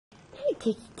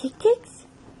ticky tick ticks.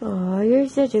 Oh, you're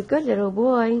such a good little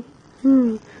boy.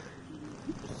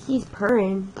 He's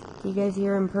purring. Do you guys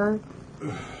hear him purr?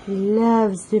 He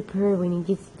loves to purr when he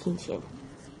gets attention.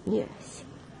 Yes.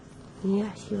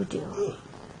 Yes, you do.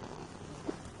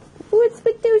 What's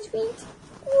with those feet?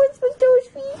 What's with those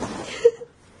feet?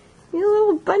 Your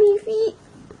little bunny feet.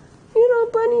 Your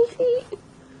little bunny feet.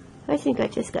 I think I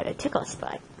just got a tickle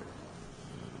spot.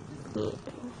 Yeah.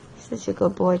 Such a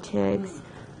good boy, Tiggs.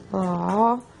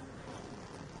 Aww.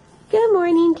 Good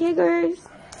morning, Tiggers.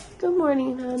 Good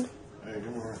morning, hon. Hey,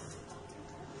 good morning.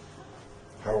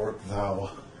 How art thou?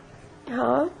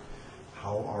 Huh?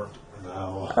 How art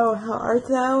thou? Oh, how art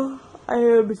thou? I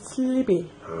am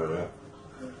sleepy. Oh,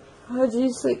 yeah. How did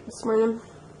you sleep this morning?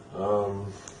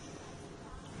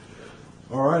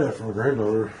 Alright, after my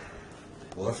granddaughter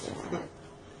left.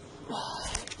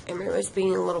 Emery was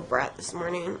being a little brat this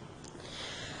morning.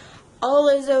 All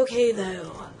is okay,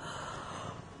 though.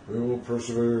 We will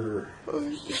persevere.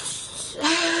 Yes.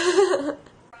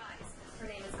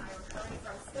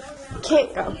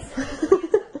 Can't go.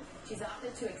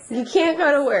 You can't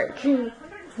go to work.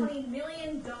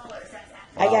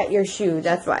 I got your shoe,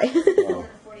 that's why. Wow.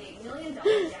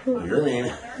 You're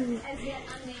mean.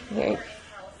 Here.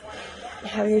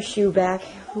 Have your shoe back.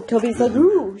 Toby's like,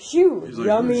 ooh, shoe. He's like,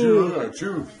 yummy.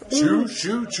 Chew. Chew.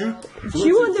 Chew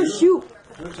on the shoe.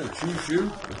 What's that? Chew.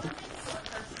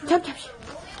 Tap.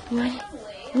 You want it?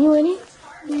 You want it?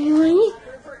 You want it?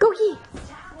 Go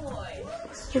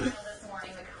get.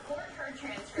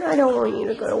 I don't want you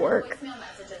to go to work.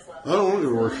 I don't want to go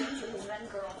to work.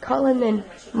 Call him then.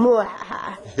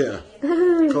 Yeah.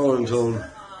 Call and tell him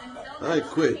I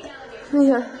quit.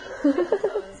 Yeah.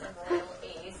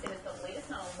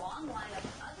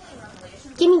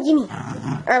 Gimme.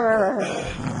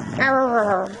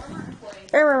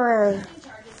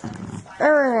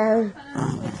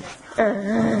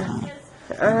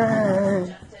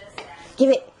 Give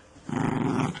it.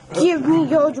 Give me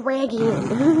your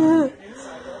dragon.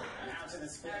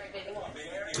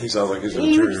 He sounds like he's Are in a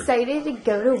you trigger. excited to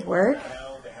go to work?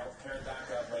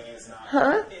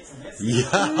 Huh? Yeah.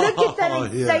 Look at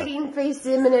that exciting face,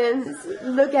 Eminence.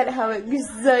 Look at how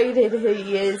excited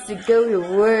he is to go to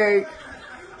work.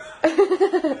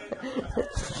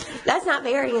 That's not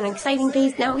very an exciting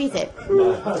face now, is it?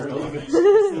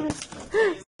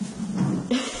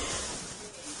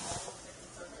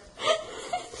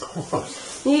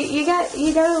 you got a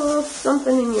little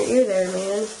something in your ear there,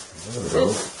 man.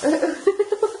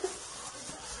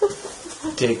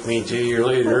 Take me to your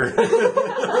leader.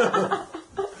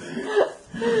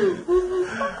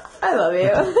 I love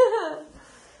you.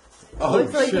 Oh,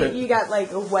 Looks like shit. you got like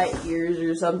wet ears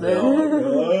or something.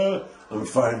 I'm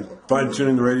fine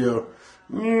tuning the radio.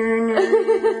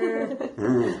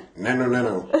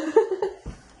 Nano.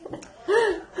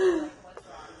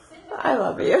 I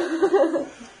love you.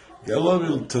 I love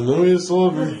you. Thelonious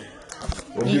love me.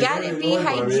 You gotta be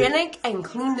hygienic and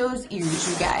clean those ears,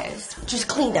 you guys. Just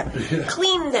clean them. Yeah.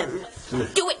 Clean them.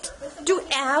 Do it.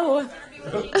 Ow.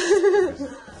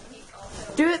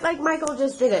 Do it like Michael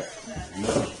just did it.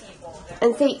 No.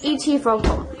 And say E.T. from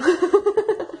home.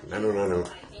 No.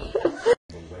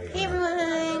 Hey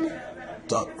everyone.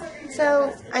 What's up?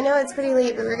 So, I know it's pretty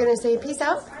late, but we're gonna say peace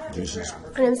out. Jesus.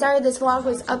 And I'm sorry this vlog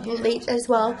was up late as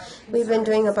well. We've been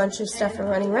doing a bunch of stuff and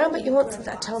running around, but you won't see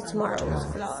that till tomorrow's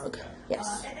vlog.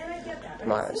 Yes.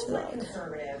 Tomorrow's vlog.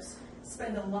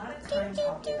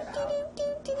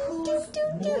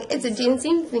 It's a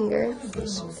dancing finger.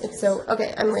 It's so,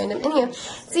 okay, I'm random. Anyhow,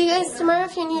 see you guys tomorrow.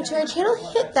 If you're new to our channel,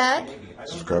 hit that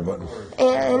Subscribe button.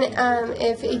 and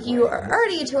if you are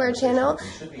already to our channel,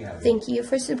 thank you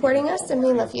for supporting us and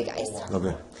we love you guys. Love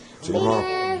you. See you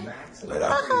tomorrow. Later.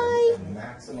 Bye.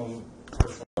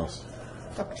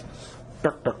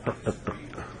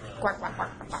 Quack, quack,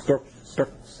 quack, quack.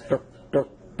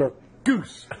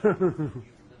 Goose.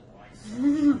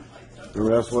 Remember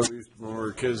that's what we used to, when we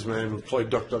were kids, man, we played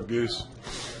Duck Goose.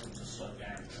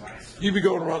 You'd be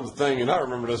going around the thing, and I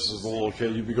remember this as a little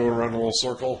kid. You'd be going around a little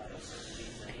circle,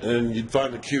 and you'd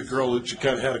find a cute girl that you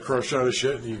kind of had a crush on and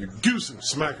shit, and you could goose and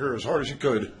smack her as hard as you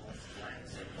could.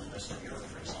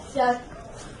 Yeah.